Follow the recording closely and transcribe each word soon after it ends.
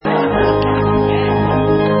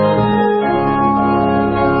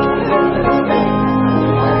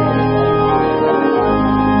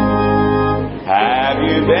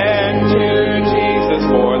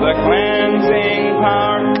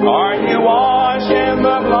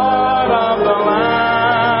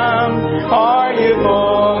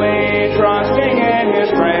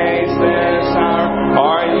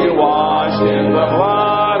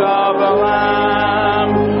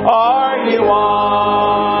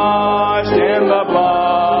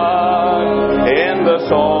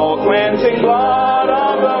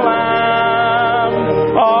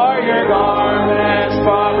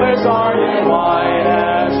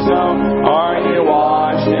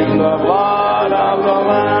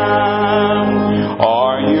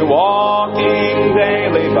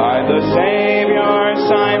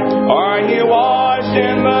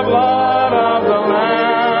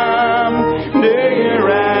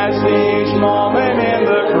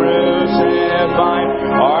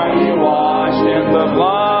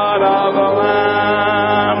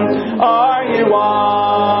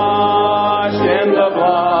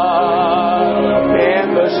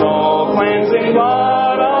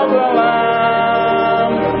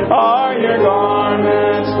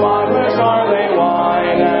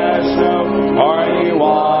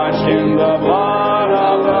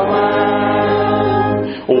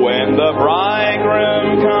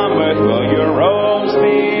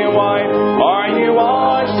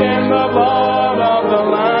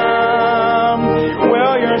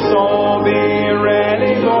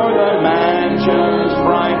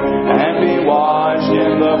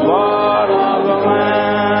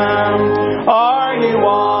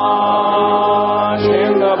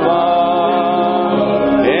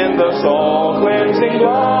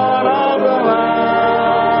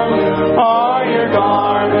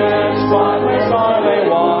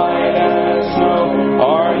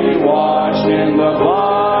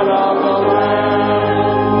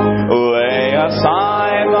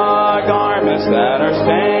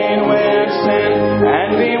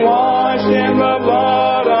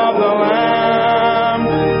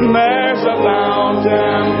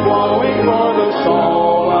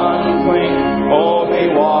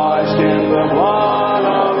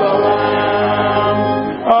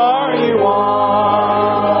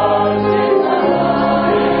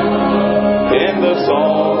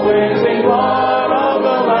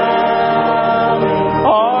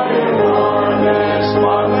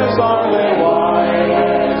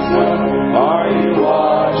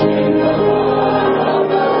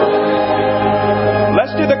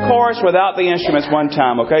without the instruments one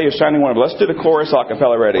time, okay? You're sounding wonderful. Let's do the chorus a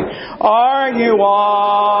cappella. Ready? Are you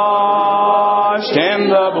washed in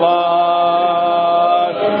the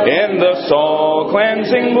blood, in the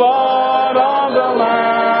soul-cleansing blood of the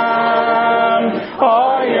Lamb?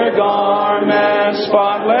 Are your garments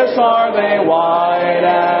spotless? Are they white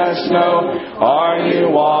as snow? Are you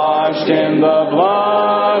washed in the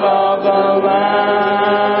blood of the Lamb?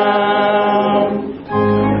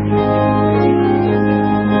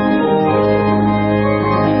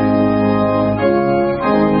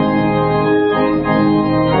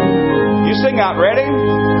 You sing out, ready?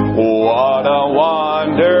 What a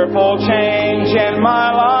wonderful change in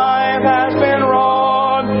my life has been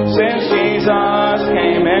wrought since Jesus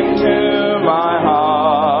came into my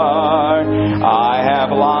heart. I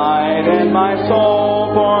have light in my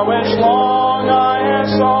soul for which long I have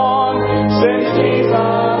sought since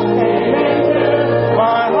Jesus came into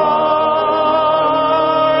my heart.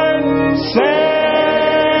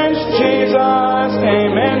 Since Jesus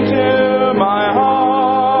came into my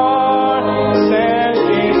heart. Since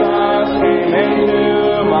Jesus came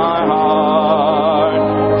into my heart.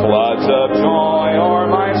 Floods of joy o'er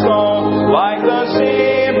my soul like the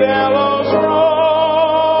sea billows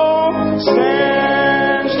roll.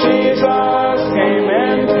 Since Jesus came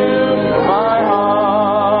into my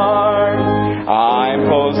heart, I'm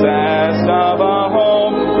possessed of a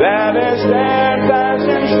hope that is steadfast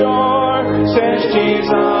and sure. Since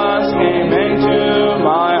Jesus came into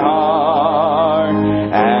my heart,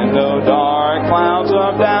 and no dark clouds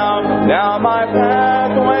of doubt down my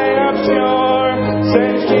pathway obscure.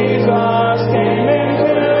 Since Jesus came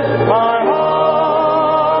into my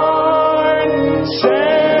heart.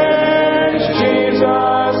 Since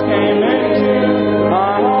Jesus came into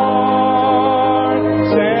my heart.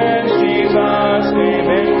 Since Jesus came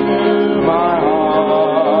into my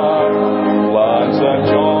heart. Floods of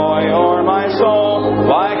joy o'er my soul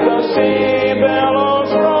like the sea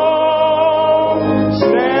billows roll.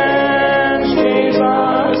 Since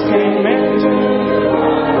Jesus came into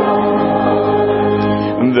my heart.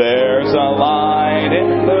 There's a light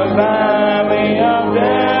in the valley of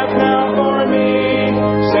death now for me.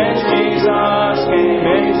 Since Jesus came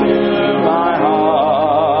into my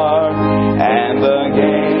heart. And the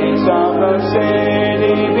gates of the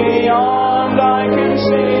city beyond I can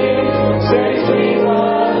see. Since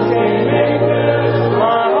Jesus came into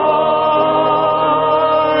my heart.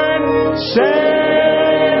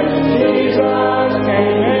 Since Jesus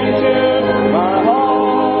came into my heart.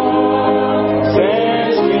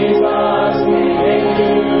 Since Jesus came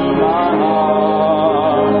into my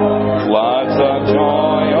heart. Floods of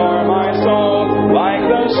joy o'er my soul like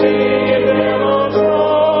the sea billows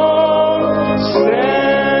roll.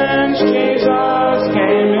 Since Jesus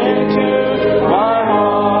came into my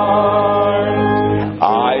heart.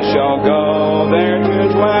 I shall go there to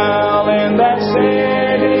dwell in that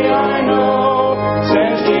city I know.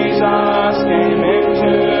 Since Jesus came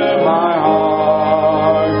into my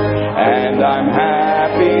heart. And I'm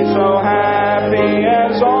happy, so happy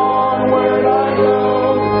as onward I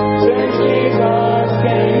go. Since Jesus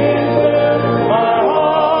came into my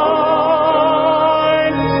heart.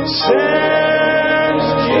 Since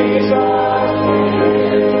Jesus came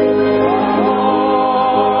into my heart.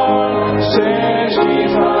 Since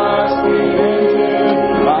Jesus came into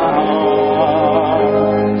my heart.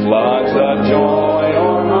 Floods of joy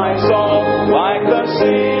o'er my soul like the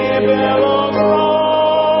sea billows roll.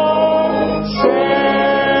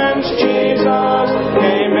 Since Jesus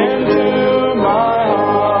came into my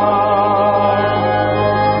heart.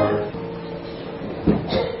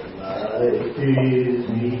 Life is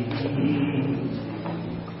easy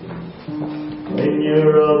when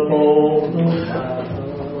you're upon the mountain.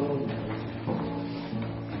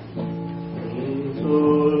 Things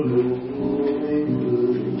are going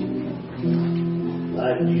good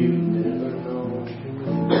like you've never known.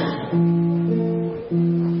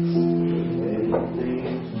 When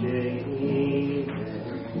things change,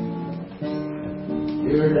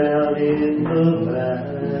 you're down in the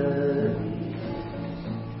valley.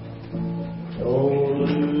 Don't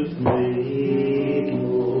lose faith,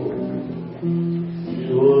 Lord.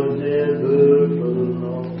 You're never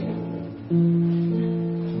alone.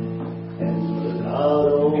 And the God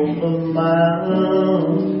on the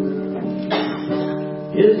mountain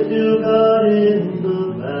is still God in the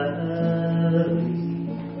valley.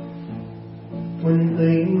 When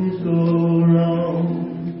things go wrong,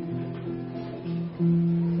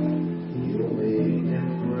 you'll make them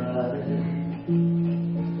right.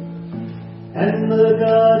 And the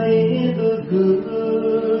God in the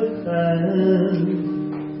good times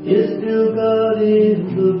is still God in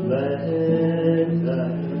the bad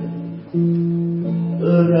times.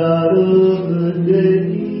 God of the day.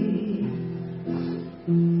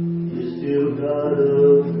 You're still God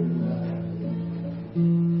of the night.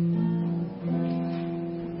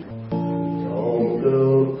 Don't go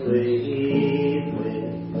playing when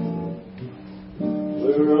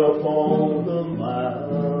we're up on the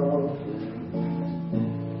mountain.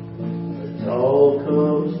 The tall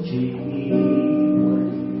comes cheap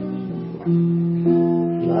when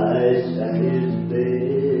lies at his bed.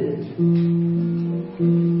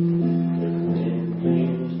 But when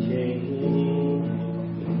things change,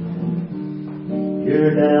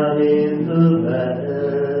 you're down in the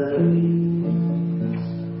valley.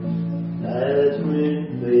 That's when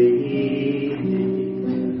baby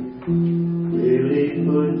really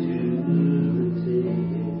put to the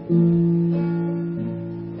test.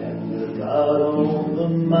 And the God on the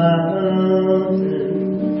mountain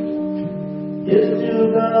is still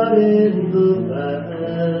God in the valley.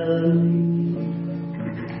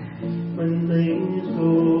 When things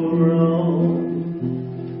go wrong,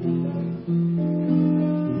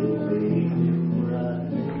 you'll make him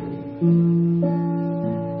right.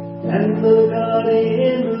 And the God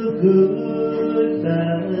in the good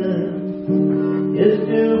times is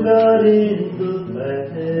still God in the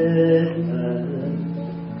bad times.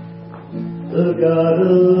 The God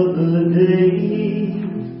of the day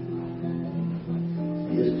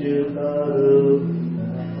is still God of the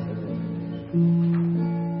night.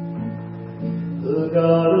 The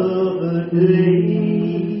God of the day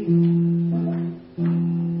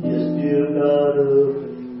is still God of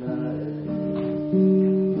the night.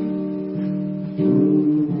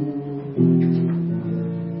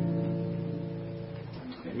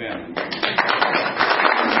 Amen.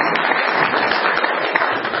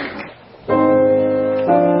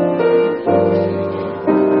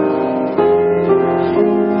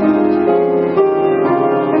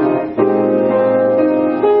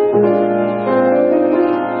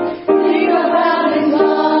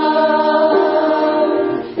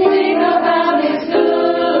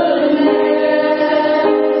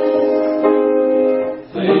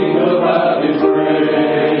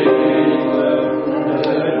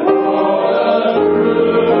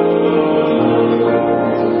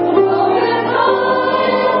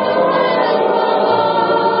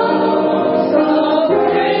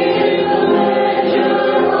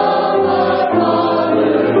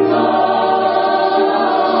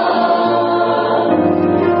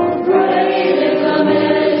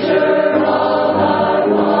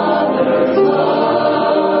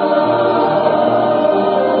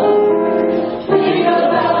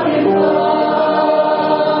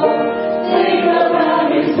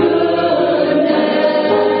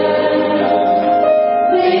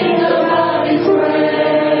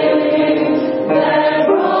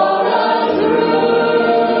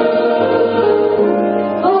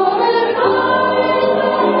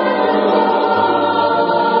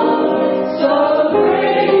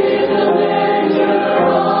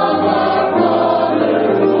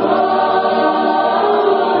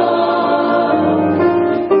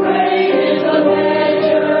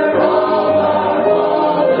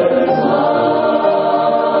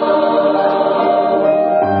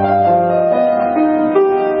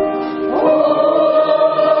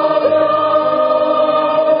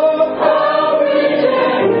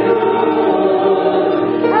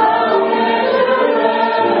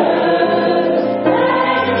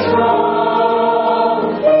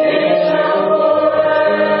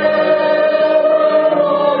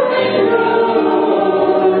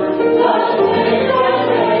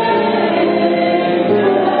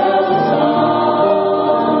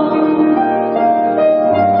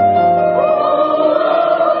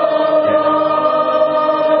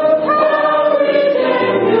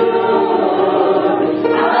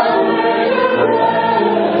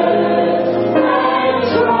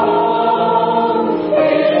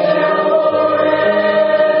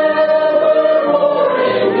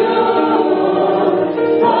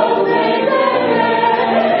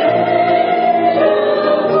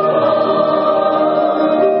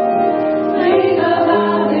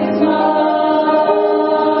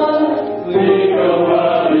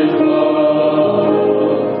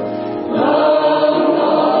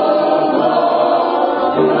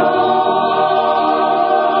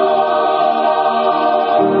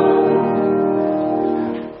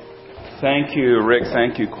 Thank you, Rick.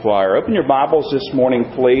 Thank you, choir. Open your Bibles this morning,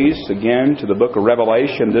 please, again to the book of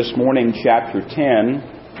Revelation. This morning, chapter 10.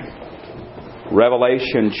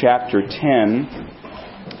 Revelation chapter 10.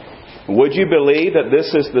 Would you believe that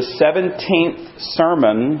this is the 17th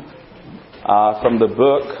sermon from the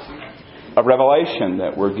book of Revelation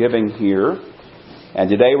that we're giving here? And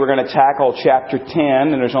today we're going to tackle chapter 10,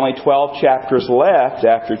 and there's only 12 chapters left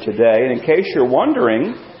after today. And in case you're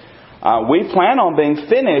wondering, we plan on being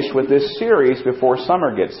finished with this series before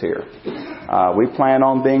summer gets here. We plan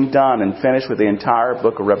on being done and finished with the entire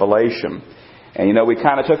book of Revelation. And we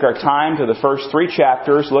kind of took our time to the first 3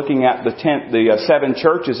 chapters, looking at the 7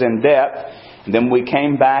 churches in depth. And then we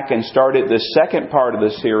came back and started the second part of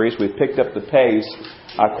the series. We picked up the pace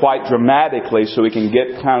quite dramatically so we can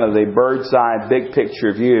get kind of the bird's eye, big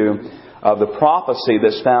picture view of the prophecy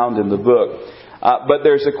that's found in the book. But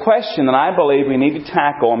there's a question that I believe we need to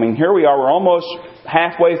tackle. Here we are, we're almost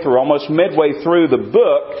halfway through, almost midway through the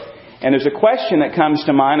book. And there's a question that comes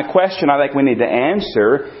to mind, a question I think we need to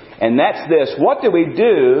answer. And that's this: what do we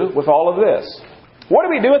do with all of this? What do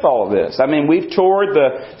we do with all of this? We've toured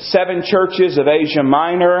the 7 churches of Asia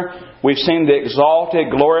Minor. We've seen the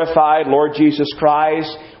exalted, glorified Lord Jesus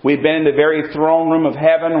Christ. We've been in the very throne room of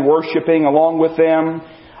heaven, worshiping along with them.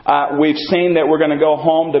 We've seen that we're going to go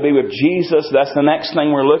home to be with Jesus. That's the next thing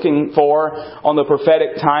we're looking for on the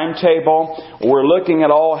prophetic timetable. We're looking at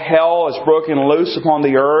all hell is broken loose upon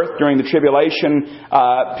the earth during the tribulation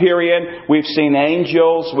period. We've seen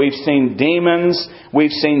angels. We've seen demons. We've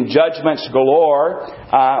seen judgments galore.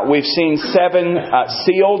 We've seen 7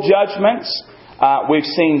 seal judgments. We've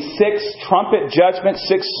seen 6 trumpet judgments.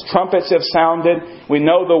 6 trumpets have sounded. We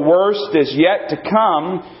know the worst is yet to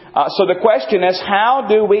come. So the question is, how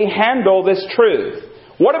do we handle this truth?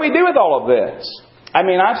 What do we do with all of this?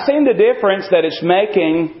 I've seen the difference that it's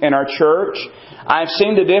making in our church. I've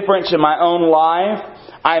seen the difference in my own life.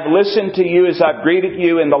 I've listened to you as I've greeted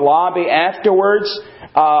you in the lobby afterwards.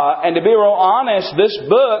 And to be real honest, this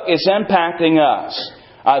book is impacting us.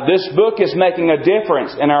 This book is making a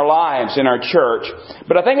difference in our lives, in our church.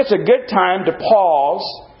 But I think it's a good time to pause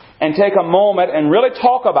and take a moment and really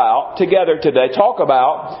talk about, together today,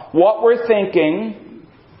 what we're thinking,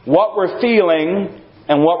 what we're feeling,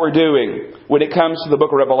 and what we're doing when it comes to the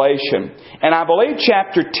book of Revelation. And I believe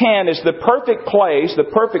chapter 10 is the perfect place,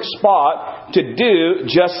 the perfect spot to do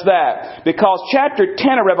just that. Because chapter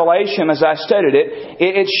 10 of Revelation, as I studied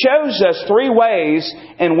it shows us 3 ways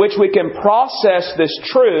in which we can process this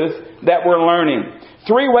truth that we're learning.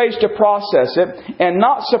 3 ways to process it. And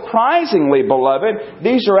not surprisingly, beloved,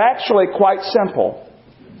 these are actually quite simple.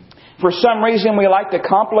 For some reason, we like to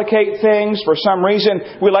complicate things. For some reason,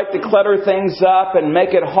 we like to clutter things up and make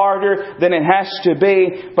it harder than it has to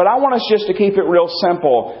be. But I want us just to keep it real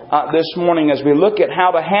simple this morning as we look at how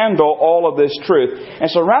to handle all of this truth. And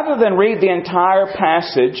so rather than read the entire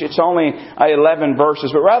passage, it's only 11 verses,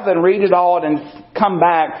 but rather than read it all and come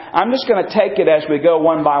back, I'm just going to take it as we go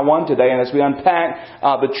one by one today and as we unpack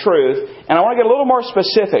the truth. And I want to get a little more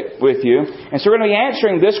specific with you. And so we're going to be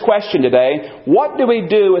answering this question today: what do we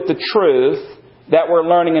do with the truth that we're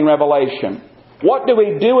learning in Revelation? What do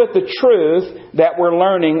we do with the truth that we're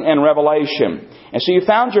learning in Revelation? And so you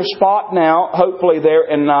found your spot now, hopefully there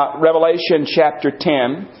in Revelation chapter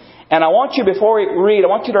 10. And I want you, before we read, I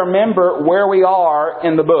want you to remember where we are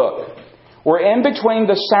in the book. We're in between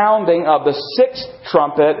the sounding of the 6th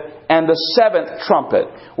trumpet and the 7th trumpet.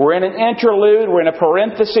 We're in an interlude. We're in a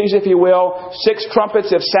parenthesis, if you will. 6 trumpets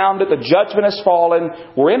have sounded. The judgment has fallen.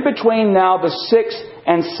 We're in between now the 6th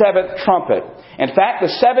and 7th trumpet. In fact, the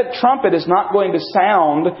 7th trumpet is not going to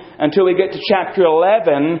sound until we get to chapter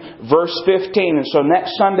 11, verse 15. And so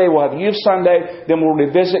next Sunday we'll have Youth Sunday. Then we'll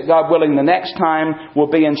revisit, God willing, the next time we'll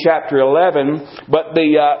be in chapter 11. But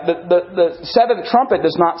the 7th trumpet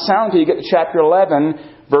does not sound until you get to chapter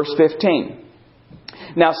 11, verse 15.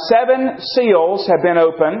 Now 7 seals have been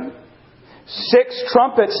opened. 6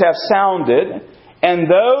 trumpets have sounded. And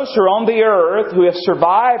those who are on the earth, who have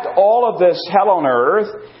survived all of this hell on earth,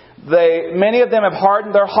 many of them have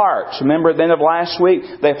hardened their hearts. Remember at the end of last week,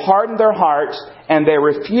 they've hardened their hearts and they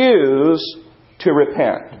refuse to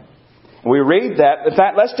repent. We read that. In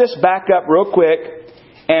fact, let's just back up real quick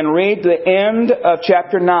and read the end of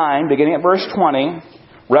chapter 9, beginning at verse 20.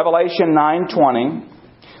 Revelation 9:20.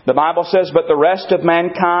 The Bible says, "But the rest of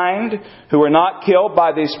mankind who were not killed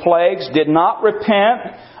by these plagues did not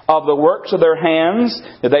repent of the works of their hands,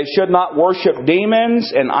 that they should not worship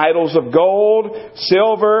demons and idols of gold,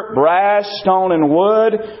 silver, brass, stone, and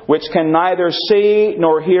wood, which can neither see,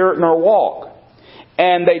 nor hear, nor walk.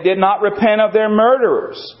 And they did not repent of their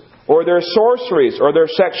murderers, or their sorceries, or their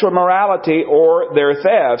sexual immorality, or their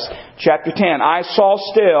thefts." Chapter 10, "I saw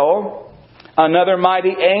still another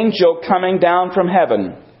mighty angel coming down from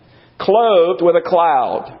heaven, clothed with a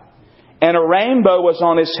cloud, and a rainbow was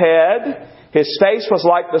on his head. His face was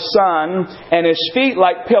like the sun, and his feet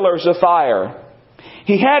like pillars of fire.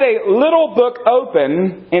 He had a little book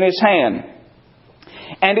open in his hand.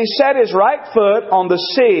 And He set His right foot on the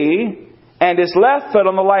sea and His left foot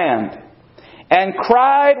on the land, and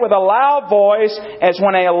cried with a loud voice as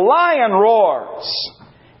when a lion roars.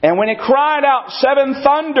 And when He cried out, 7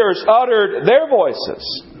 thunders uttered their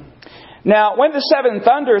voices. Now, when the 7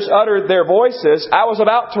 thunders uttered their voices, I was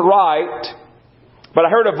about to write, but I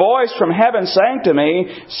heard a voice from heaven saying to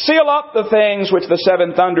me, seal up the things which the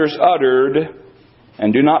 7 thunders uttered,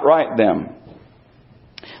 and do not write them.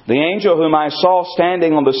 The angel whom I saw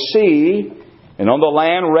standing on the sea and on the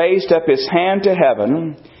land raised up his hand to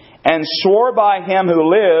heaven, and swore by Him who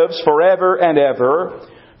lives forever and ever,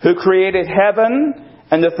 who created heaven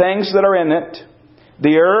and the things that are in it,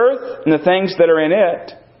 the earth and the things that are in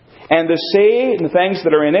it, and the sea and the things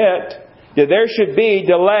that are in it, that there should be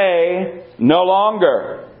delay no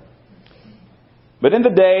longer. But in the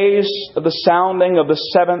days of the sounding of the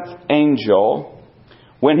 7th angel,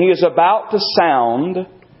 when he is about to sound,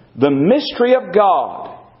 the mystery of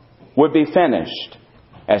God would be finished,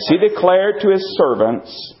 as He declared to His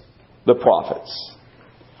servants, the prophets.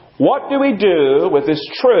 What do we do with this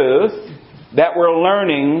truth that we're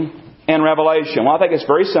learning in Revelation? Well, I think it's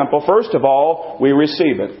very simple. First of all, we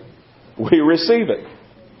receive it. We receive it.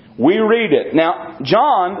 We read it. Now,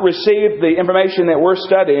 John received the information that we're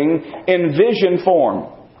studying in vision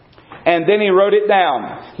form. And then he wrote it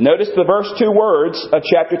down. Notice the verse 2 words of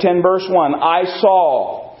chapter 10, verse 1. I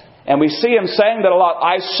saw. And we see him saying that a lot.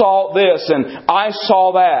 I saw this and I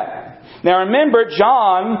saw that. Now remember,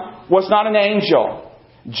 John was not an angel.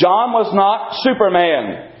 John was not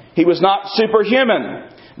Superman. He was not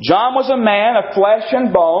superhuman. John was a man of flesh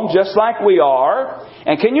and bone, just like we are.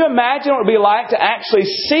 And can you imagine what it would be like to actually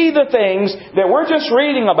see the things that we're just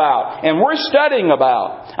reading about and we're studying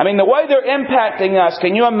about? I mean, the way they're impacting us.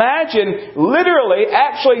 Can you imagine literally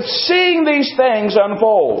actually seeing these things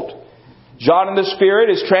unfold? John in the Spirit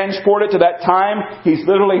is transported to that time. He's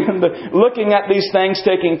literally looking at these things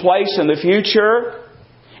taking place in the future.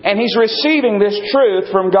 And he's receiving this truth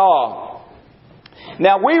from God.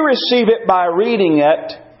 Now, we receive it by reading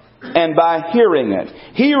it and by hearing it.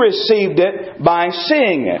 He received it by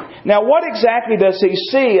seeing it. Now, what exactly does he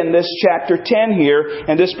see in this chapter 10 here,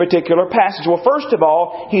 in this particular passage? Well, first of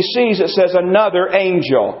all, he sees, it says, another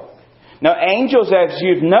angel. Now, angels, as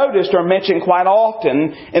you've noticed, are mentioned quite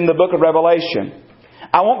often in the book of Revelation.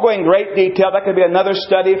 I won't go in great detail. That could be another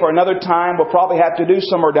study for another time. We'll probably have to do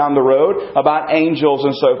somewhere down the road about angels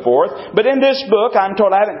and so forth. But in this book, I'm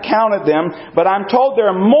told, I haven't counted them, but I'm told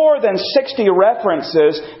there are more than 60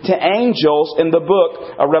 references to angels in the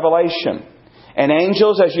book of Revelation. And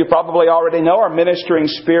angels, as you probably already know, are ministering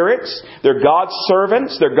spirits. They're God's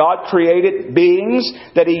servants. They're God-created beings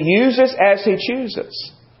that He uses as He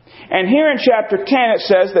chooses. And here in chapter 10 it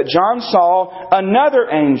says that John saw another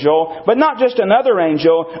angel, but not just another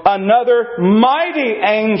angel, another mighty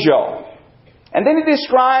angel. And then he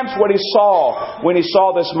describes what he saw when he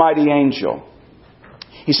saw this mighty angel.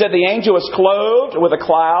 He said the angel was clothed with a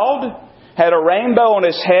cloud, had a rainbow on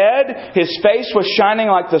his head, his face was shining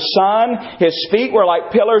like the sun, his feet were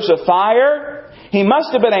like pillars of fire. He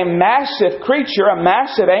must have been a massive creature, a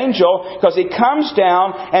massive angel, because he comes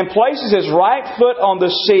down and places his right foot on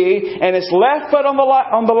the sea and his left foot on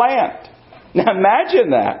the land. Now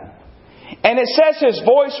imagine that. And it says his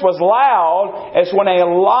voice was loud as when a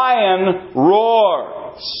lion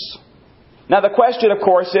roars. Now the question, of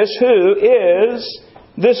course, is who is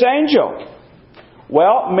this angel?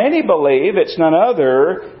 Well, many believe it's none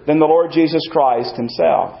other than the Lord Jesus Christ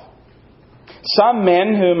Himself. Some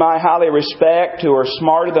men whom I highly respect, who are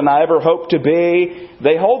smarter than I ever hoped to be,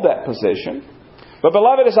 they hold that position. But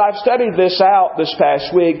beloved, as I've studied this out this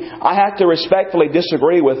past week, I have to respectfully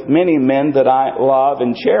disagree with many men that I love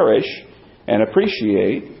and cherish and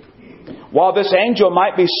appreciate. While this angel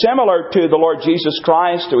might be similar to the Lord Jesus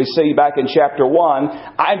Christ that we see back in chapter 1,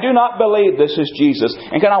 I do not believe this is Jesus.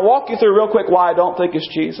 And can I walk you through real quick why I don't think it's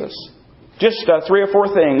Jesus? Just 3 or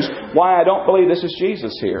 4 things why I don't believe this is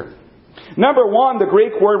Jesus here. Number 1, the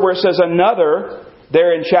Greek word where it says another,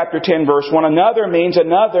 there in chapter 10 verse 1, another means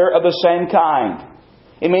another of the same kind.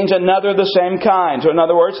 It means another of the same kind. So in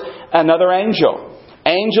other words, another angel.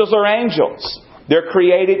 Angels are angels. They're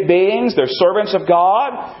created beings. They're servants of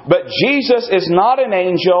God. But Jesus is not an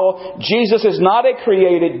angel. Jesus is not a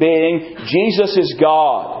created being. Jesus is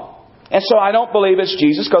God. And so I don't believe it's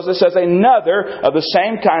Jesus because it says another of the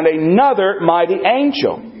same kind, another mighty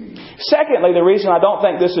angel. Secondly, the reason I don't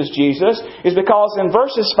think this is Jesus is because in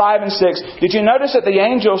verses 5 and 6, did you notice that the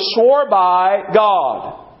angel swore by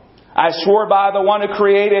God? I swore by the one who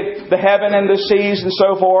created the heaven and the seas and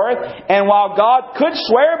so forth. And while God could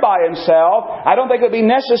swear by Himself, I don't think it would be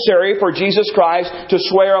necessary for Jesus Christ to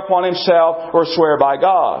swear upon Himself or swear by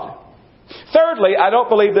God. Thirdly, I don't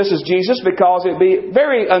believe this is Jesus because it would be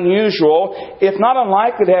very unusual, if not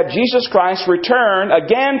unlikely, to have Jesus Christ return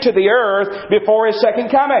again to the earth before His second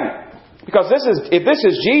coming. Because if this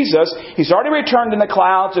is Jesus, He's already returned in the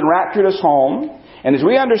clouds and raptured us home. And as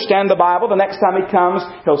we understand the Bible, the next time He comes,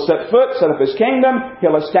 He'll set up His kingdom.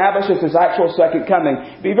 He'll establish His actual second coming.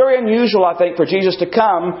 It would be very unusual, I think, for Jesus to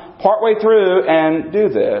come partway through and do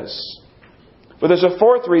this. But there's a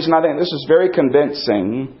fourth reason I think this is very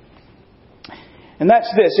convincing. And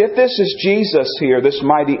that's this. If this is Jesus here, this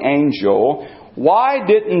mighty angel, why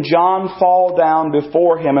didn't John fall down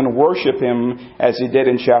before Him and worship Him as he did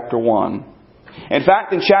in chapter 1? In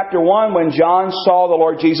fact, in chapter 1, when John saw the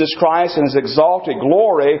Lord Jesus Christ in His exalted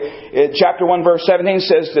glory, chapter 1 verse 17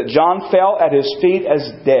 says that John fell at His feet as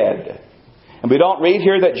dead. And we don't read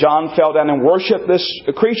here that John fell down and worshiped this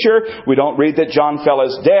creature. We don't read that John fell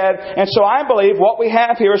as dead. And so I believe what we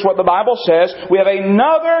have here is what the Bible says. We have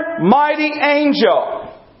another mighty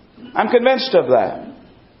angel. I'm convinced of that.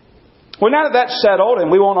 Well, now that that's settled,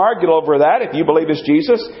 and we won't argue over that. If you believe it's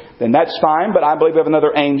Jesus, then that's fine. But I believe we have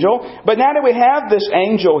another angel. But now that we have this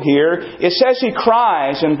angel here, it says he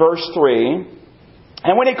cries in verse 3.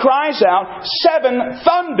 And when he cries out, 7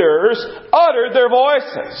 thunders uttered their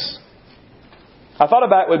voices. I thought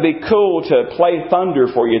about it would be cool to play thunder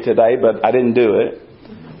for you today, but I didn't do it.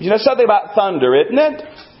 You know something about thunder, isn't it?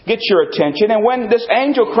 Gets your attention. And when this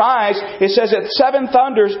angel cries, it says that 7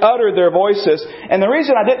 thunders uttered their voices. And the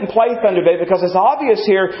reason I didn't play thunder today, because it's obvious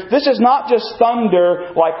here, this is not just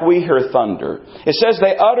thunder like we hear thunder. It says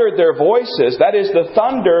they uttered their voices. That is, the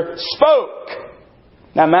thunder spoke.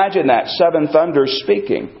 Now imagine that, 7 thunders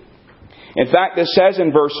speaking. In fact, it says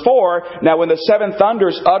in verse 4, now when the 7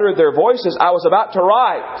 thunders uttered their voices, I was about to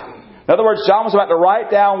write. In other words, John was about to write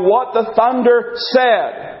down what the thunder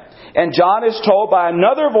said. And John is told by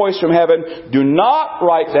another voice from heaven, do not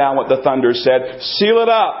write down what the thunder said. Seal it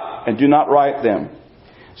up and do not write them.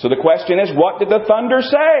 So the question is, what did the thunder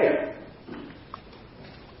say?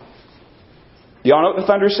 Do y'all know what the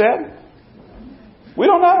thunder said? We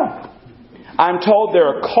don't know. I'm told there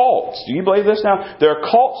are cults. Do you believe this now? There are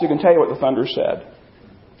cults who can tell you what the thunder said.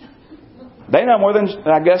 They know more than,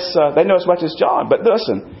 I guess, they know as much as John. But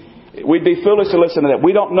listen, we'd be foolish to listen to that.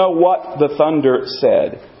 We don't know what the thunder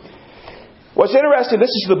said. What's interesting,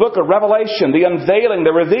 this is the book of Revelation, the unveiling,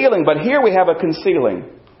 the revealing. But here we have a concealing.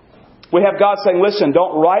 We have God saying, listen,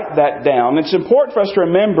 don't write that down. It's important for us to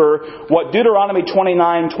remember what Deuteronomy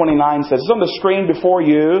 29:29 says. It's on the screen before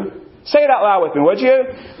you. Say it out loud with me, would you?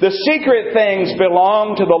 The secret things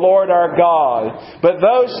belong to the Lord our God, but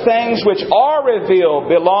those things which are revealed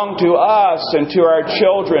belong to us and to our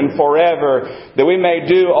children forever, that we may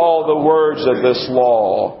do all the words of this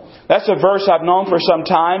law. That's a verse I've known for some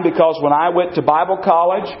time because when I went to Bible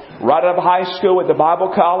college, right out of high school went to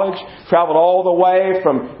Bible college, traveled all the way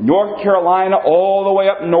from North Carolina all the way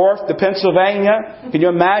up north to Pennsylvania. Can you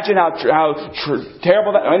imagine how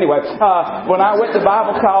terrible that... Anyway, when I went to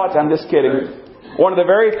Bible college, I'm just kidding. One of the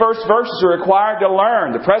very first verses are required to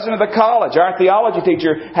learn. The president of the college, our theology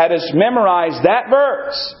teacher, had us memorize that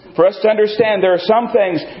verse. For us to understand there are some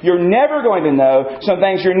things you're never going to know, some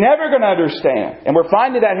things you're never going to understand. And we're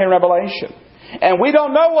finding that here in Revelation. And we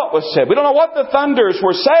don't know what was said. We don't know what the thunders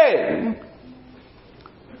were saying.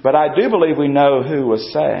 But I do believe we know who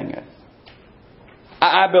was saying it.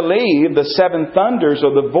 I believe the 7 thunders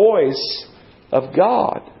are the voice of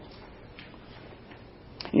God.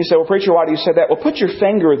 You say, well, preacher, why do you say that? Well, put your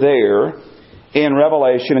finger there in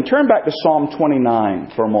Revelation and turn back to Psalm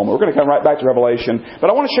 29 for a moment. We're going to come right back to Revelation. But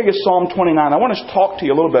I want to show you Psalm 29. I want to talk to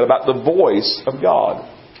you a little bit about the voice of God.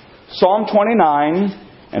 Psalm 29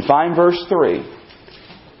 and find verse 3.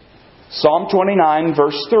 Psalm 29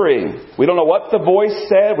 verse 3. We don't know what the voice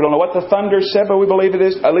said. We don't know what the thunder said, but we believe it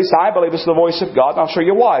is, at least I believe it's the voice of God. And I'll show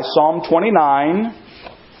you why. Psalm 29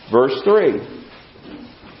 verse 3.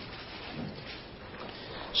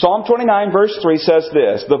 Psalm 29 verse 3 says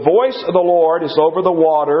this, the voice of the Lord is over the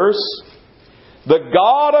waters. The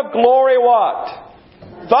God of glory what?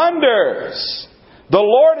 Thunders. The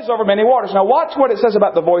Lord is over many waters. Now watch what it says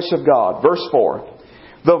about the voice of God. Verse 4.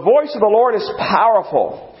 The voice of the Lord is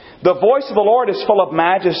powerful. The voice of the Lord is full of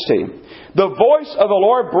majesty. The voice of the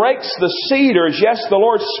Lord breaks the cedars. Yes, the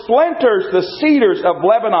Lord splinters the cedars of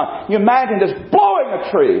Lebanon. You imagine just blowing a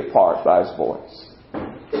tree apart by His voice.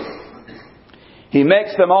 He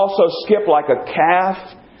makes them also skip like a calf,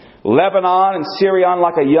 Lebanon and Syrian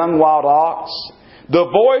like a young wild ox. The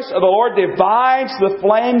voice of the Lord divides the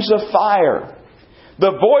flames of fire.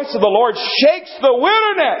 The voice of the Lord shakes the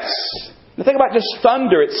wilderness. Now think about just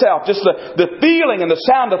thunder itself, just the feeling and the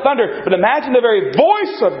sound of thunder. But imagine the very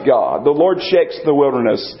voice of God. The Lord shakes the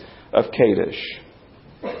wilderness of Kadesh.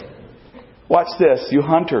 Watch this, you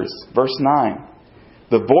hunters. Verse 9.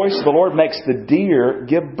 The voice of the Lord makes the deer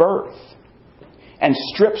give birth and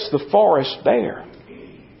strips the forest bare.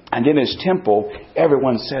 And in His temple,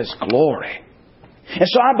 everyone says, glory. And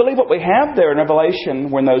so I believe what we have there in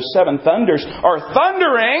Revelation, when those seven thunders are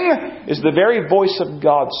thundering, is the very voice of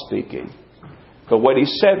God speaking. But what He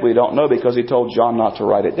said we don't know, because He told John not to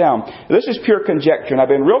write it down. This is pure conjecture, and I've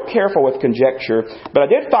been real careful with conjecture, but I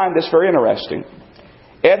did find this very interesting.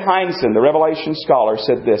 Ed Hindson, the Revelation scholar,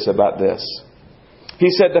 said this about this. He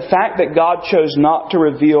said the fact that God chose not to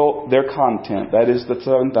reveal their content, that is the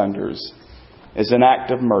seven thunders, is an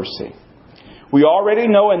act of mercy. We already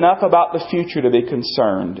know enough about the future to be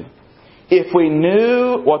concerned. If we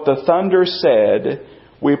knew what the thunder said,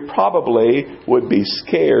 we probably would be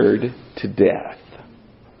scared to death.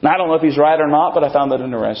 Now, I don't know if he's right or not, but I found that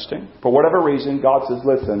interesting. For whatever reason, God says,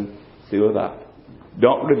 listen, seal it up.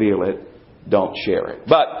 Don't reveal it. Don't share it.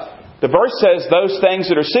 But the verse says those things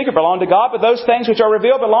that are secret belong to God, but those things which are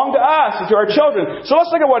revealed belong to us and to our children. So let's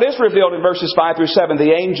look at what is revealed in verses 5 through 7,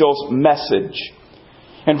 the angel's message.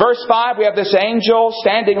 In verse 5, we have this angel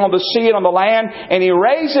standing on the sea and on the land, and he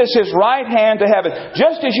raises his right hand to heaven.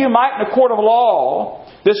 Just as you might in a court of law,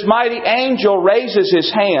 this mighty angel raises his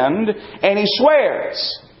hand, and he swears.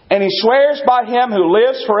 And he swears by Him who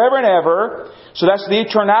lives forever and ever. So that's the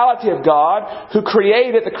eternality of God, who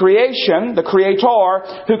created the creation, the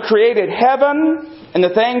Creator, who created heaven and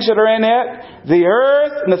the things that are in it, the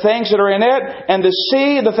earth and the things that are in it, and the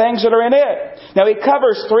sea and the things that are in it. Now He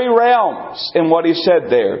covers three realms in what He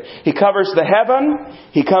said there. He covers the heaven,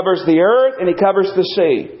 He covers the earth, and He covers the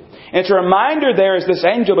sea. And it's a reminder there, as this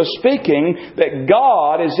angel is speaking, that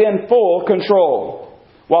God is in full control.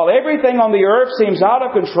 While everything on the earth seems out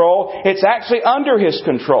of control, it's actually under His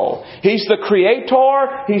control. He's the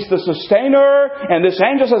Creator, He's the Sustainer, and this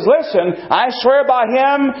angel says, listen, I swear by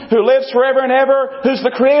Him who lives forever and ever, who's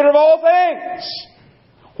the Creator of all things.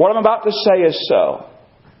 What I'm about to say is so.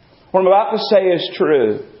 What I'm about to say is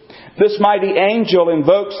true. This mighty angel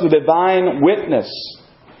invokes the divine witness.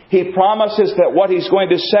 He promises that what he's going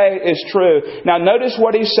to say is true. Now notice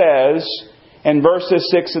what he says in verses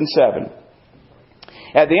 6 and 7.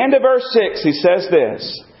 At the end of verse 6, he says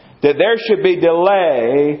this, that there should be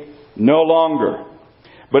delay no longer.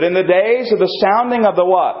 But in the days of the sounding of the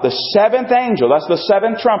what? The seventh angel, that's the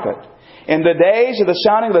seventh trumpet. In the days of the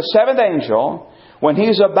sounding of the seventh angel, when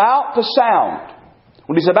He's about to sound,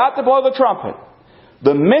 when He's about to blow the trumpet,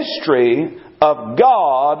 the mystery of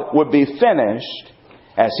God would be finished,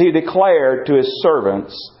 as He declared to His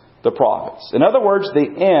servants, the prophets. In other words, the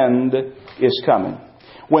end is coming.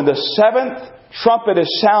 When the seventh trumpet is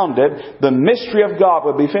sounded, the mystery of God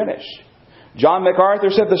will be finished. John MacArthur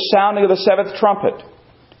said the sounding of the seventh trumpet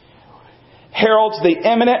heralds the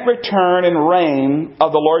imminent return and reign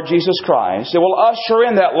of the Lord Jesus Christ. It will usher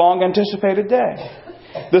in that long anticipated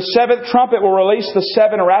day. The seventh trumpet will release the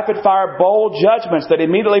seven rapid-fire bowl judgments that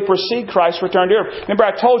immediately precede Christ's return to earth. Remember,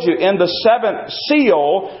 I told you, in the seventh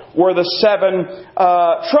seal were the seven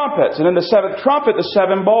trumpets. And in the seventh trumpet, the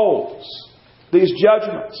seven bowls. These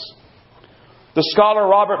judgments. The scholar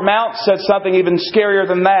Robert Mount said something even scarier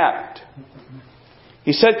than that.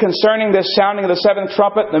 He said concerning this sounding of the seventh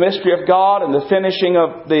trumpet, the mystery of God and the finishing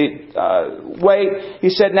of the wait, he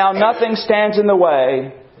said, now nothing stands in the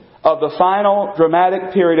way of the final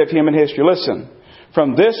dramatic period of human history. Listen,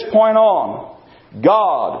 from this point on,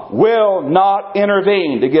 God will not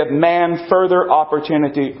intervene to give man further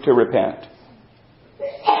opportunity to repent.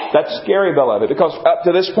 That's scary, beloved, because up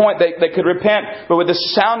to this point they could repent, but with the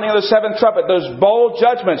sounding of the seventh trumpet, those bold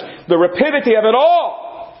judgments, the rapidity of it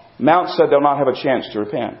all, Mount said they'll not have a chance to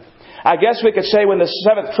repent. I guess we could say when the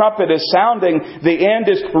seventh trumpet is sounding, the end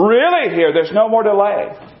is really here. There's no more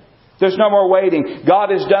delay. There's no more waiting.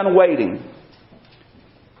 God is done waiting.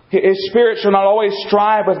 His Spirit shall not always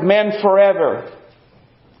strive with men forever.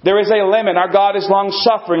 There is a limit. Our God is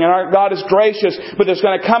long-suffering and our God is gracious. But there's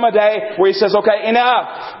going to come a day where He says, okay,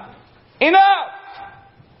 enough. Enough!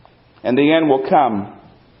 And the end will come.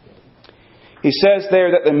 He says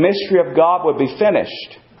there that the mystery of God would be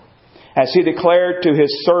finished, as He declared to His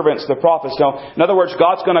servants, the prophets. Now, in other words,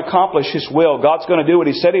 God's going to accomplish His will. God's going to do what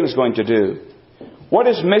He said He was going to do. What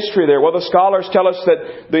is mystery there? Well, the scholars tell us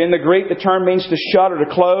that in the Greek the term means to shut or to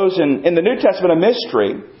close. And in the New Testament, a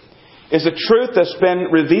mystery is a truth that's been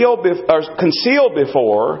revealed or concealed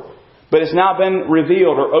before, but it's now been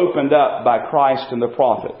revealed or opened up by Christ and the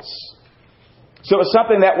prophets. So it's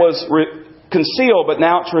something that was concealed, but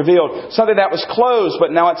now it's revealed. Something that was closed,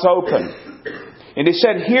 but now it's open. And He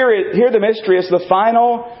said, here the mystery is the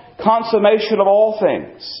final consummation of all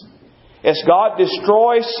things. As God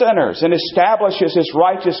destroys sinners and establishes His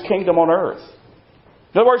righteous kingdom on earth.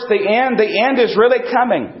 In other words, the end is really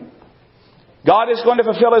coming. God is going to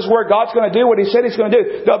fulfill His word. God's going to do what He said He's going to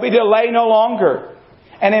do. There'll be delay no longer.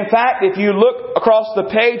 And in fact, if you look across the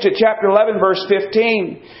page at chapter 11, verse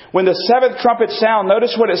 15, when the seventh trumpet sound,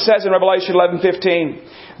 notice what it says in Revelation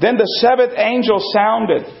 11:15. Then the seventh angel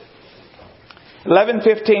sounded.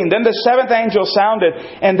 11:15. Then the seventh angel sounded,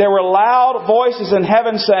 and there were loud voices in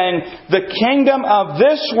heaven saying, "The kingdom of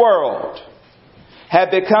this world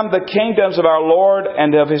have become the kingdoms of our Lord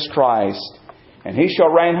and of His Christ. And He shall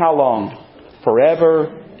reign how long?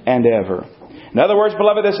 Forever and ever." In other words,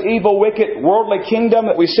 beloved, this evil, wicked, worldly kingdom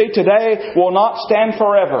that we see today will not stand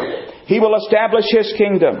forever. He will establish His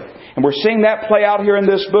kingdom. And we're seeing that play out here in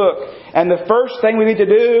this book. And the first thing we need to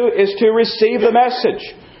do is to receive the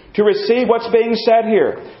message. To receive what's being said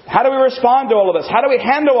here. How do we respond to all of this? How do we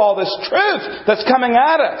handle all this truth that's coming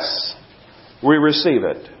at us? We receive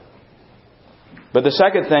it. But the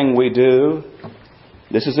second thing we do,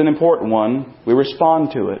 this is an important one, we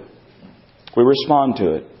respond to it. We respond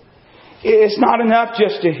to it. It's not enough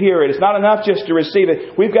just to hear it. It's not enough just to receive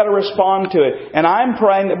it. We've got to respond to it. And I'm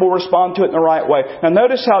praying that we'll respond to it in the right way. Now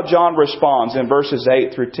notice how John responds in verses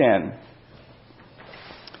 8 through 10.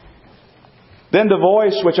 Then the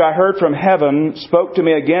voice which I heard from heaven spoke to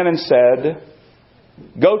me again and said,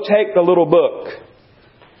 "Go take the little book,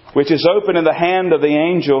 which is open in the hand of the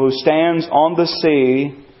angel who stands on the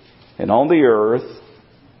sea and on the earth."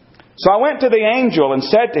 So I went to the angel and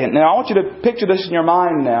said to him, now I want you to picture this in your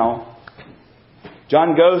mind now.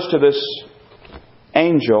 John goes to this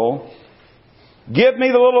angel, "Give me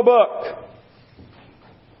the little book."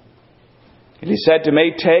 And he said to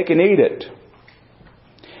me, "Take and eat it.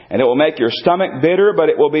 And it will make your stomach bitter, but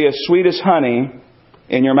it will be as sweet as honey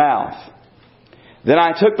in your mouth." Then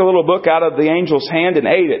I took the little book out of the angel's hand and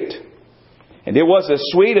ate it. And it was as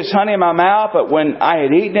sweet as honey in my mouth, but when I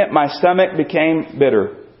had eaten it, my stomach became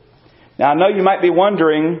bitter. Now I know you might be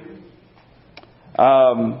wondering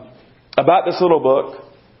about this little book.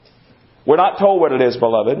 We're not told what it is,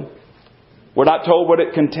 beloved. We're not told what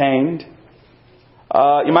it contained.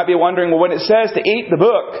 You might be wondering, well, when it says to eat the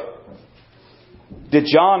book, did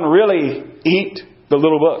John really eat the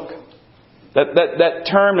little book? That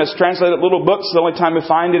term is translated little book. It's the only time we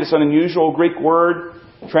find it. It's an unusual Greek word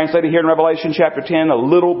translated here in Revelation chapter 10, a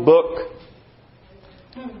little book.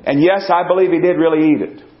 And yes, I believe he did really eat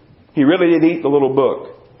it. He really did eat the little book.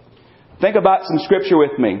 Think about some scripture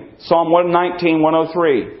with me. Psalm 119,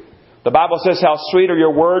 103. The Bible says, "How sweet are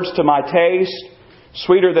your words to my taste,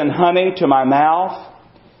 sweeter than honey to my mouth."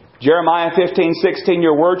 Jeremiah 15:16,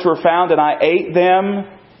 "Your words were found and I ate them,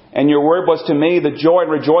 and your word was to me the joy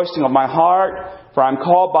and rejoicing of my heart, for I'm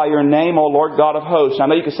called by your name, O Lord God of hosts." I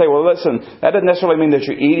know you can say, well, listen, that doesn't necessarily mean that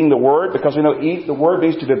you're eating the word, because we know eat the word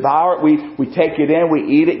means to devour it. We take it in, we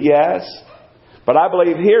eat it, yes. But I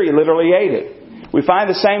believe here he literally ate it. We find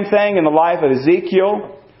the same thing in the life of Ezekiel.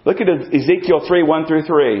 Look at Ezekiel 3, 1 through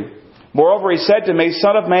 3. "Moreover, he said to me,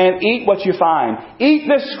 Son of man, eat what you find. Eat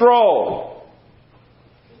this scroll.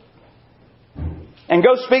 And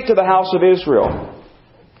go speak to the house of Israel."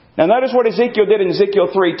 Now notice what Ezekiel did in Ezekiel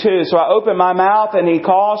 3:2. "So I opened my mouth, and he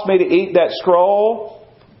caused me to eat that scroll.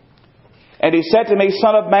 And he said to me,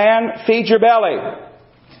 Son of man, feed your belly,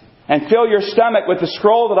 and fill your stomach with the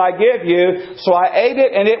scroll that I give you. So I ate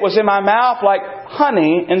it, and it was in my mouth like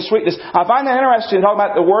honey and sweetness." I find that interesting, talking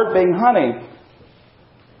about the word being honey.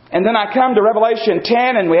 And then I come to Revelation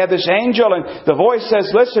 10, and we have this angel, and the voice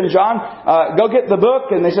says, "Listen, John, go get the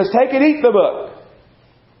book." And he says, "Take and eat the book."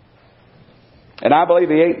 And I believe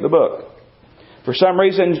he ate the book. For some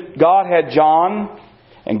reason, God had John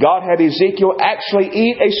and God had Ezekiel actually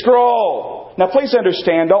eat a scroll. Now please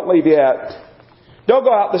understand, don't leave yet. Don't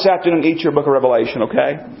go out this afternoon and eat your book of Revelation,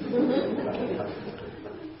 okay?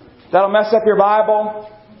 That'll mess up your Bible.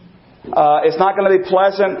 It's not going to be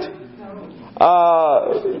pleasant.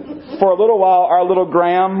 For a little while, our little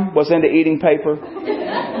Graham was into eating paper.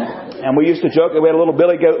 And we used to joke that we had a little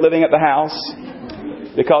billy goat living at the house.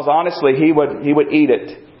 Because honestly, he would eat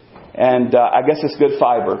it. And I guess it's good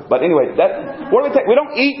fiber. But anyway, what do we take? We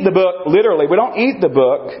don't eat the book, literally. We don't eat the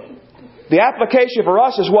book. The application for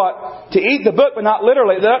us is what? To eat the book, but not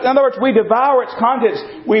literally. In other words, we devour its contents.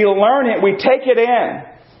 We learn it. We take it in.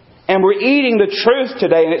 And we're eating the truth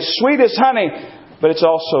today. And it's sweet as honey, but it's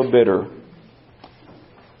also bitter.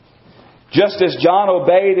 Just as John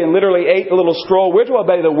obeyed and literally ate the little scroll, we're to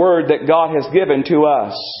obey the Word that God has given to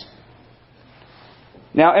us.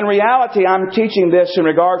 Now, in reality, I'm teaching this in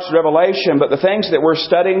regards to Revelation, but the things that we're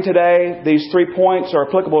studying today, these 3 points are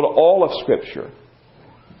applicable to all of Scripture.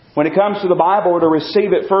 When it comes to the Bible, we're to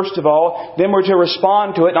receive it first of all, then we're to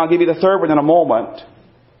respond to it, and I'll give you the third one in a moment.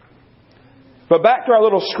 But back to our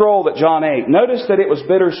little scroll that John ate. Notice that it was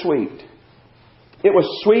bittersweet. It was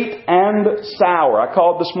sweet and sour. I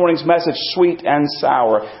called this morning's message Sweet and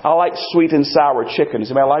Sour. I like sweet and sour chicken.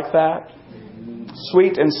 Does anybody like that?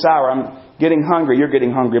 Sweet and sour. I'm getting hungry. You're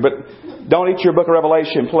getting hungry. But don't eat your book of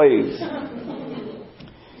Revelation, please.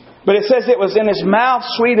 But it says it was in his mouth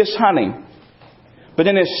sweet as honey. But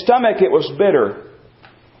in his stomach it was bitter.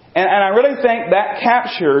 And I really think that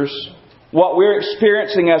captures what we're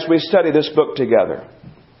experiencing as we study this book together.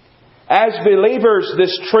 As believers,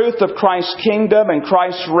 this truth of Christ's kingdom and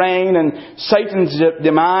Christ's reign and Satan's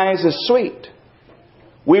demise is sweet.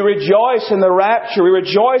 We rejoice in the rapture. We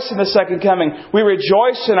rejoice in the second coming. We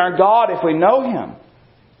rejoice in our God if we know Him.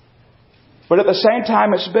 But at the same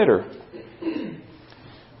time, it's bitter.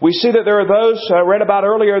 We see that there are those I read about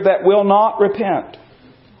earlier that will not repent.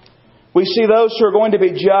 We see those who are going to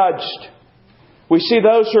be judged. We see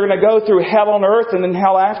those who are going to go through hell on earth and then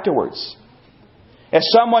hell afterwards. As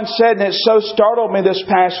someone said, and it so startled me this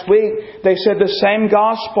past week, they said the same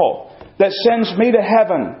gospel that sends me to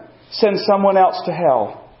heaven sends someone else to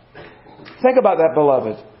hell. Think about that,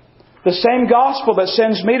 beloved. The same gospel that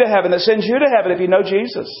sends me to heaven, that sends you to heaven if you know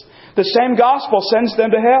Jesus, the same gospel sends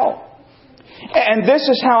them to hell. And this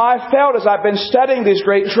is how I felt as I've been studying these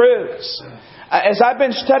great truths. As I've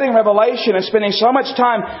been studying Revelation and spending so much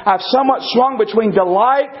time, I've somewhat swung between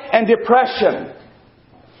delight and depression.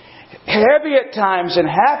 Heavy at times and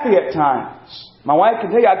happy at times. My wife can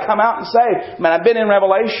tell you, I'd come out and say, man, I've been in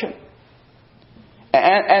Revelation.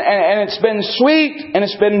 And it's been sweet and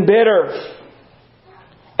it's been bitter.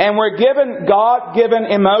 And we're given God-given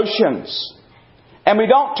emotions. And we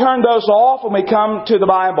don't turn those off when we come to the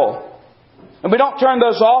Bible. And we don't turn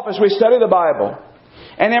those off as we study the Bible.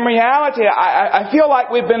 And in reality, I feel like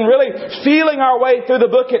we've been really feeling our way through the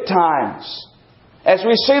book at times. As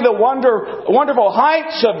we see the wonderful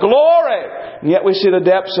heights of glory, and yet we see the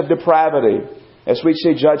depths of depravity as we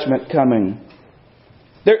see judgment coming.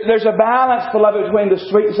 There's a balance, beloved, between the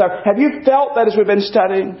sweet and sour. Have you felt that as we've been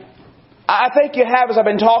studying? I think you have as I've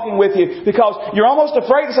been talking with you, because you're almost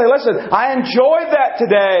afraid to say, listen, I enjoyed that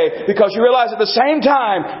today, because you realize at the same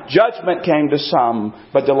time, judgment came to some,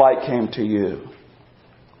 but delight came to you.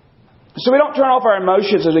 So we don't turn off our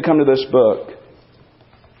emotions as we come to this book.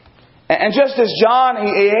 And just as John,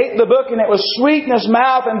 he ate the book and it was sweet in his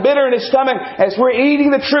mouth and bitter in his stomach, as we're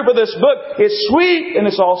eating the truth of this book, it's sweet and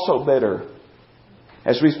it's also bitter.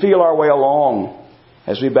 As we feel our way along,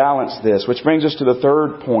 as we balance this, which brings us to the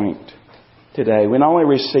third point today. We not only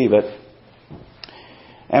receive it,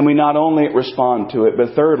 and we not only respond to it,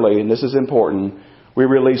 but thirdly, and this is important, we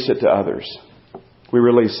release it to others. We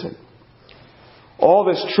release it. All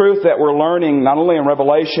this truth that we're learning, not only in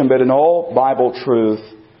Revelation, but in all Bible truth,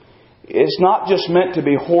 it's not just meant to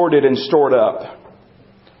be hoarded and stored up.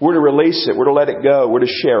 We're to release it. We're to let it go. We're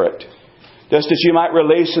to share it. Just as you might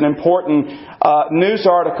release an important news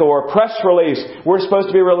article or press release, we're supposed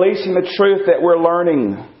to be releasing the truth that we're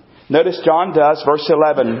learning. Notice John does, verse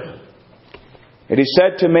 11. And he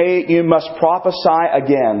said to me, you must prophesy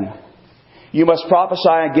again. You must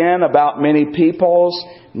prophesy again about many peoples,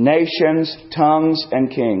 nations, tongues, and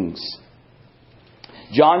kings.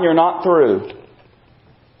 John, you're not through.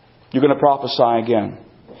 You're going to prophesy again.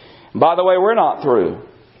 And by the way, we're not through.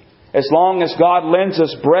 As long as God lends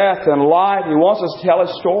us breath and life, He wants us to tell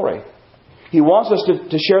His story. He wants us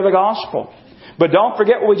to share the gospel. But don't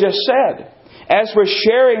forget what we just said. As we're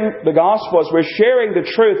sharing the gospel, as we're sharing the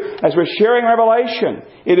truth, as we're sharing Revelation,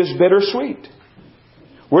 it is bittersweet.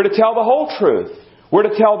 We're to tell the whole truth. We're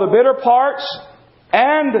to tell the bitter parts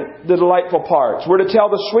and the delightful parts. We're to tell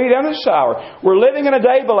the sweet and the sour. We're living in a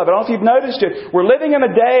day, beloved, I don't know if you've noticed it, we're living in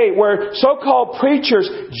a day where so-called preachers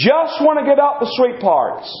just want to get out the sweet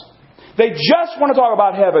parts. They just want to talk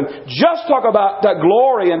about heaven, just talk about that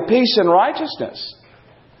glory and peace and righteousness.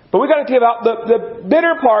 But we've got to give out the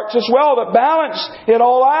bitter parts as well that balance it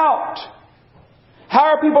all out.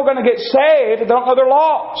 How are people going to get saved if they don't know they're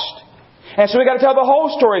lost? And so we've got to tell the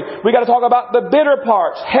whole story. We've got to talk about the bitter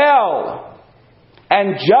parts, hell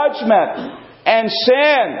and judgment and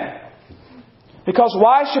sin. Because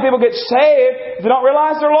why should people get saved if they don't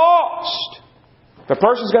realize they're lost? If a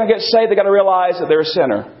person's going to get saved, they've got to realize that they're a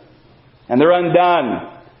sinner. And they're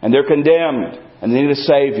undone. And they're condemned. And they need a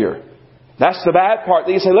Savior. That's the bad part.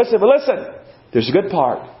 That you say, listen, there's a good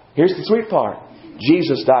part. Here's the sweet part.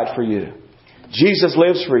 Jesus died for you. Jesus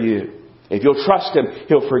lives for you. If you'll trust Him,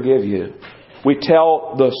 He'll forgive you. We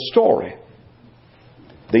tell the story.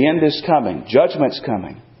 The end is coming. Judgment's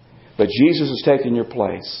coming. But Jesus is taking your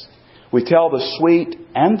place. We tell the sweet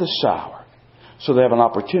and the sour so they have an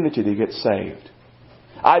opportunity to get saved.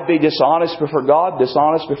 I'd be dishonest before God,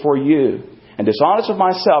 dishonest before you, and dishonest with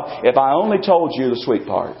myself if I only told you the sweet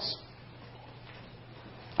parts.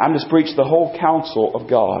 I'm just preaching the whole counsel of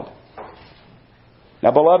God.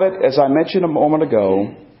 Now, beloved, as I mentioned a moment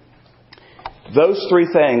ago, those three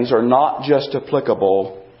things are not just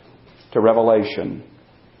applicable to Revelation.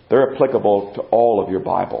 They're applicable to all of your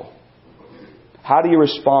Bible. How do you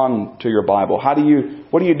respond to your Bible?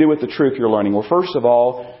 What do you do with the truth you're learning? Well, first of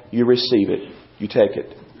all, you receive it. You take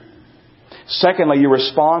it. Secondly, you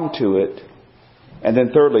respond to it. And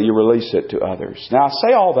then thirdly, you release it to others. Now, I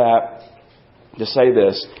say all that to say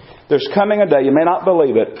this. There's coming a day, you may not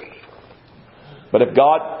believe it, but if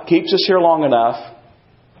God keeps us here long enough,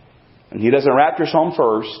 and He doesn't rapture us home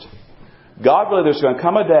first, God willing, there's going to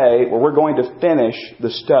come a day where we're going to finish the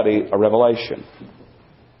study of Revelation.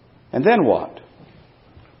 And then what?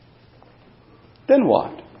 Then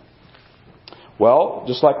what? Well,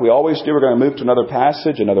 just like we always do, we're going to move to another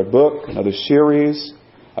passage, another book, another series.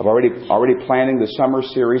 I've already planning the summer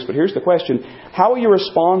series. But here's the question. How will you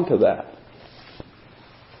respond to that?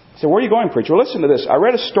 So where are you going, preacher? Well, listen to this. I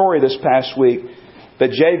read a story this past week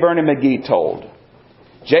that J. Vernon McGee told.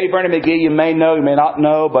 J. Vernon McGee, you may know, you may not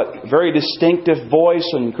know, but very distinctive voice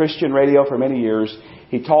on Christian radio for many years.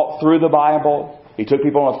 He taught through the Bible. He took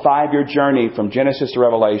people on a 5-year journey from Genesis to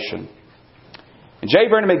Revelation. And J.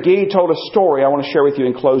 Vernon McGee told a story I want to share with you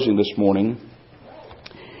in closing this morning.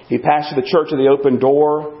 He pastored the Church of the Open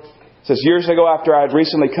Door. It says, years ago after I had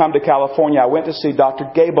recently come to California, I went to see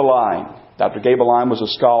Dr. Gabeline. Dr. Gabeline was a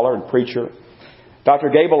scholar and preacher. Dr.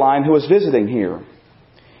 Gabeline, who was visiting here.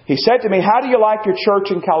 He said to me, how do you like your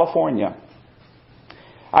church in California?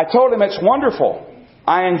 I told him, it's wonderful.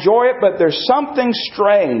 I enjoy it, but there's something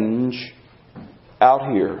strange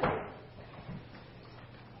out here.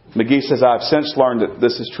 McGee says, I've since learned that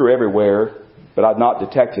this is true everywhere, but I've not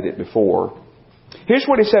detected it before. Here's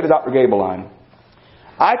what he said to Dr. Gabeline.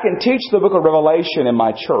 I can teach the book of Revelation in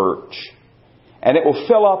my church, and it will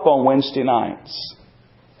fill up on Wednesday nights.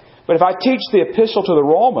 But if I teach the epistle to the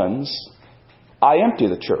Romans, I empty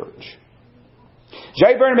the church.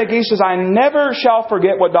 J. Vernon McGee says, I never shall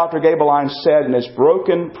forget what Dr. Gabeline said in his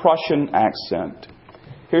broken Prussian accent.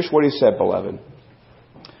 Here's what he said, beloved.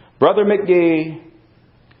 Brother McGee,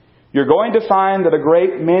 you're going to find that a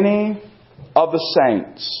great many of the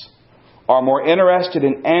saints are more interested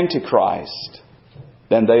in Antichrist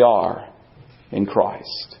than they are in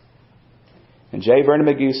Christ. And J. Vernon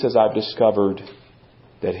McGee says, I've discovered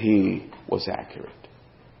that he was accurate.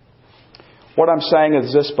 What I'm saying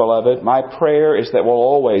is this, beloved. My prayer is that we'll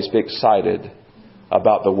always be excited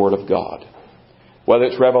about the Word of God. Whether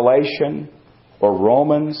it's Revelation or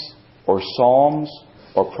Romans or Psalms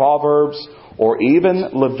or Proverbs or even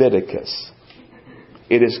Leviticus.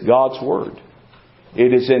 It is God's Word.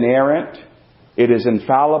 It is inerrant. It is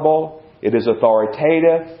infallible. It is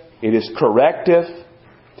authoritative. It is corrective.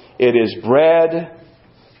 It is bread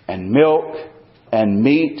and milk and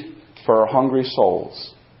meat for our hungry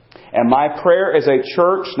souls. And my prayer as a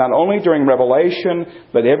church, not only during Revelation,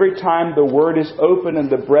 but every time the Word is open and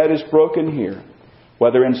the bread is broken here,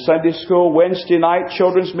 whether in Sunday school, Wednesday night,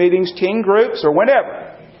 children's meetings, teen groups, or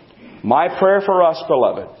whenever, my prayer for us,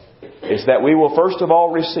 beloved, is that we will first of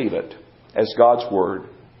all receive it as God's Word.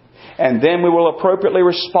 And then we will appropriately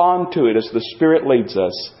respond to it as the Spirit leads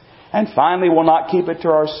us. And finally, we'll not keep it to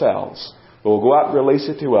ourselves, but we'll go out and release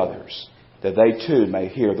it to others, that they too may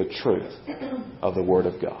hear the truth of the Word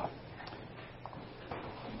of God.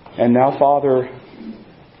 And now, Father,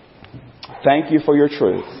 thank you for your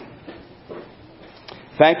truth.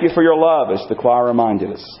 Thank you for your love, as the choir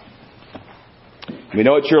reminded us. We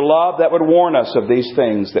know it's your love that would warn us of these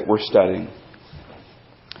things that we're studying.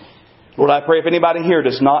 Lord, I pray if anybody here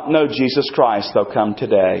does not know Jesus Christ, they'll come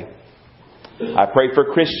today. I pray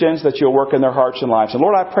for Christians that you'll work in their hearts and lives. And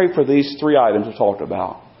Lord, I pray for these 3 items we talked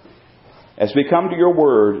about. As we come to your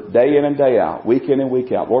Word day in and day out, week in and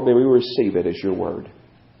week out, Lord, may we receive it as your Word.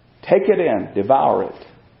 Take it in, devour it.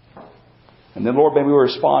 And then, Lord, may we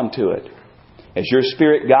respond to it. As your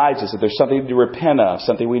Spirit guides us, if there's something to repent of,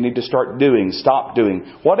 something we need to start doing, stop doing,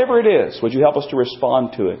 whatever it is, would you help us to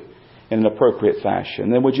respond to it in an appropriate fashion?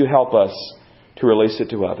 And then would you help us to release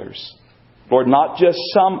it to others? Lord, not just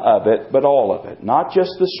some of it, but all of it. Not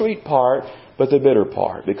just the sweet part, but the bitter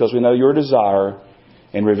part. Because we know your desire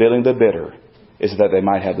in revealing the bitter is that they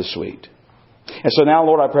might have the sweet. And so now,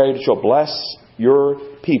 Lord, I pray that You'll bless Your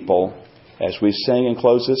people as we sing and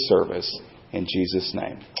close this service. In Jesus'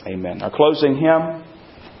 name, amen. Our closing hymn,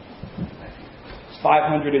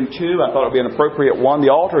 502. I thought it would be an appropriate one.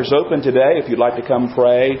 The altar is open today if you'd like to come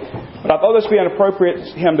pray. But I thought this would be an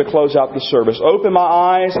appropriate hymn to close out the service. Open my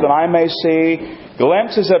eyes that I may see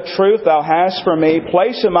glimpses of truth Thou hast for me.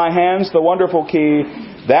 Place in my hands the wonderful key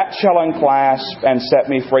that shall unclasp and set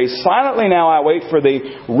me free. Silently now I wait for Thee.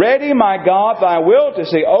 Ready, my God, Thy will to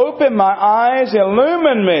see. Open my eyes,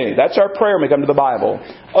 illumine me. That's our prayer when we come to the Bible.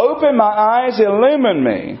 Open my eyes, illumine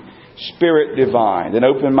me. Spirit divine. Then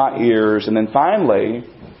open my ears. And then finally,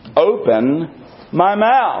 open my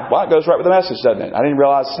mouth. Well, it goes right with the message, doesn't it? I didn't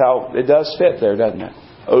realize how it does fit there, doesn't it?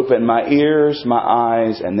 Open my ears, my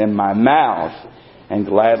eyes, and then my mouth. And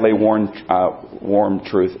gladly warm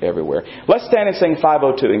truth everywhere. Let's stand and sing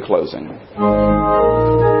 502 in closing.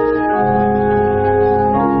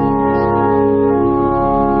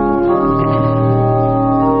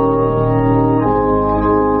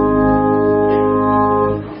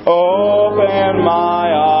 Open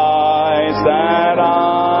my eyes that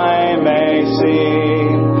I may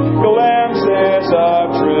see glimpses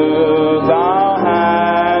of truth Thou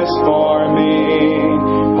hast for me.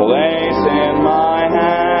 Place in my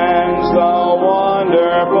hands the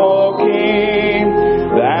wonderful key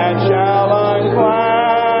that shall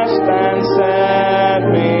unclasp and set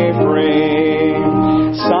me free.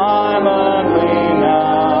 Silently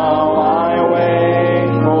now I wait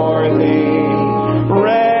for Thee.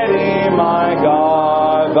 Ready, my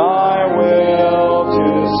God, Thy will to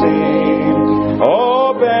see.